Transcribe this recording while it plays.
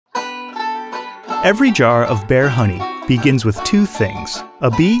Every jar of Barehoney begins with two things, a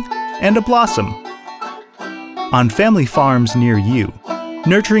bee and a blossom. On family farms near you,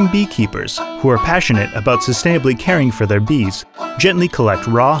 nurturing beekeepers who are passionate about sustainably caring for their bees gently collect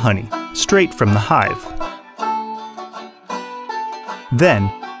raw honey straight from the hive.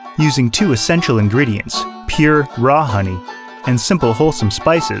 Then, using two essential ingredients, pure raw honey and simple wholesome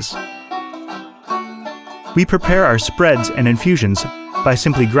spices, we prepare our spreads and infusions by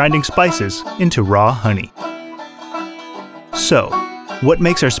simply grinding spices into raw honey. So, what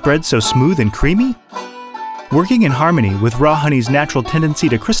makes our spreads so smooth and creamy? Working in harmony with raw honey's natural tendency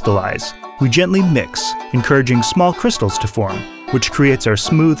to crystallize, we gently mix, encouraging small crystals to form, which creates our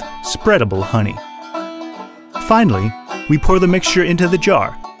smooth, spreadable honey. Finally, we pour the mixture into the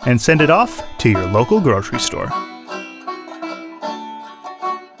jar and send it off to your local grocery store.